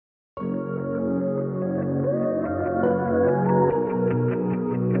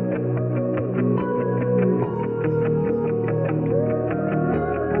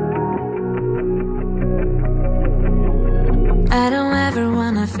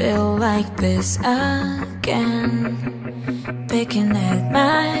feel like this again. Picking at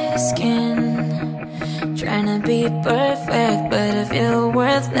my skin, trying to be perfect, but I feel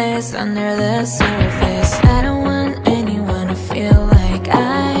worthless under the surface. I don't want anyone to feel like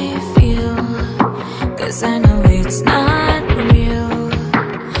I feel, 'cause I know it's not real.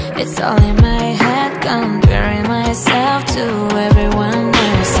 It's all in my head, comparing myself to everyone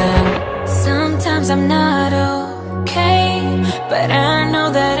else. And sometimes I'm not okay, but I know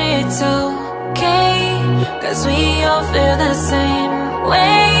that it's okay, 'cause we all feel the same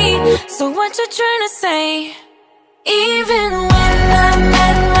way. So what you trying to say? Even when I'm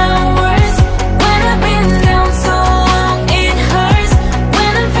at my worst, when I've been down so long it hurts,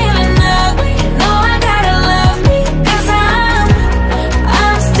 when I'm feeling ugly, no, I gotta love me, 'cause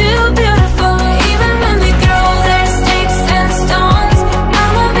I'm still beautiful. Even when they throw their sticks and stones,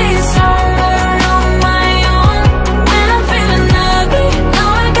 I'ma be stronger on my own. When I'm feeling ugly, no,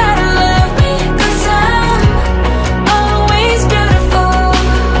 I gotta love me, 'cause I'm always beautiful.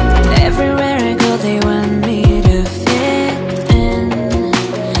 Everywhere I go they want me to fit in.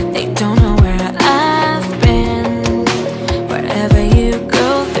 They don't know where I've been. Wherever you go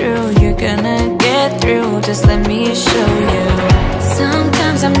through, you're gonna get through. Just let me show you.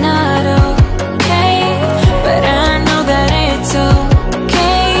 Sometimes I'm not okay, but I know that it's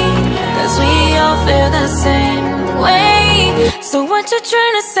okay, 'cause we all feel the same way. So what you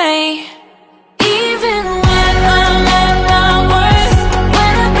trying to say? Even when I'm at my worst,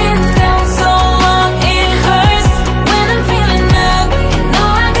 when I've been down so long it hurts, when I'm feeling ugly, no,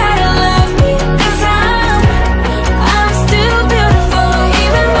 I gotta love me, 'cause I'm still beautiful.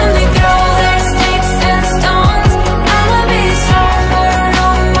 Even when they throw their sticks and stones, I'ma be stronger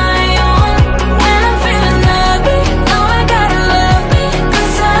on my own. When I'm feeling ugly, no, I gotta love me,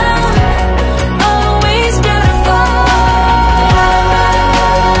 'cause I'm always beautiful.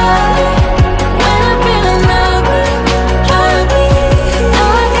 When I'm feeling ugly, ugly, no,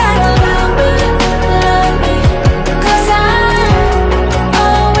 I gotta love me, 'cause I'm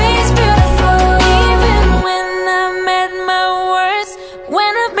always beautiful. Even when I'm at my worst,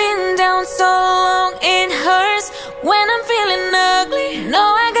 when I've been down so long it hurts, when I'm feeling ugly, no,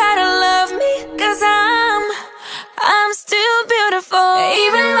 I gotta love me, 'cause I'm still beautiful.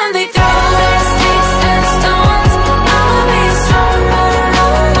 Even when they